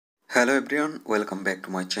Hello everyone, welcome back to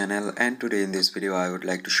my channel, and today in this video I would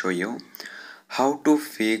like to show you how to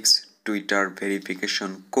fix Twitter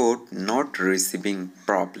verification code not receiving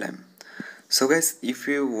problem. So guys, if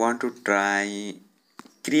you want to try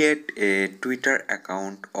create a Twitter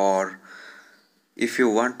account, or if you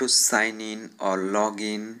want to sign in or log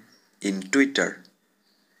in Twitter,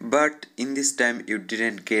 but in this time you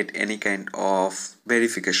didn't get any kind of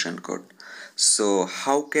verification code, so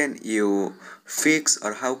how can you fix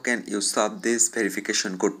or how can you solve this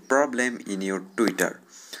verification code problem in your Twitter?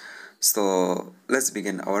 So let's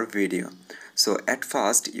begin our video. So at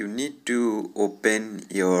first you need to open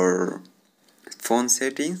your phone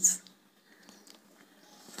settings,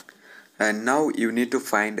 and now you need to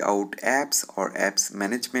find out apps or apps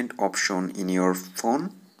management option in your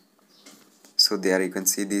phone. So there you can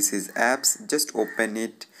see this is apps. Just open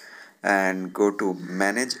it and go to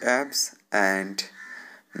manage apps, and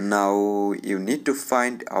now you need to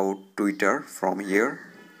find out Twitter from here.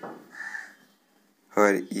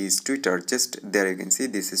 Where is Twitter? Just there you can see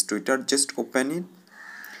this is Twitter. Just open it.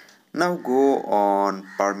 Now go on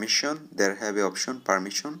permission. There have a option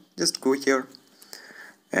permission. Just go here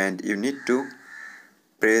and you need to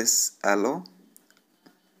press allow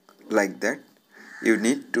like that. You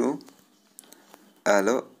need to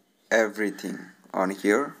allow everything on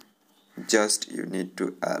here. Just you need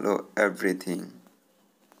to allow everything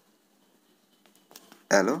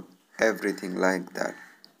like that.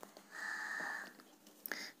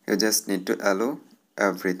 You just need to allow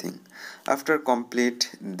everything. After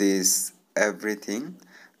complete this everything,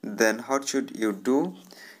 then what should you do?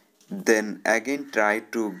 Then again try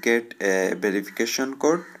to get a verification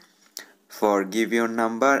code for give your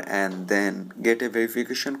number and then get a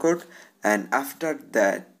verification code, and after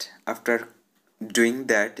that, after doing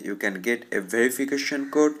that, you can get a verification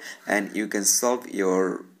code and you can solve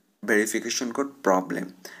your verification code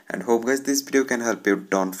problem. And hope guys this video can help you.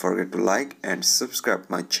 Don't forget to like and subscribe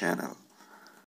my channel.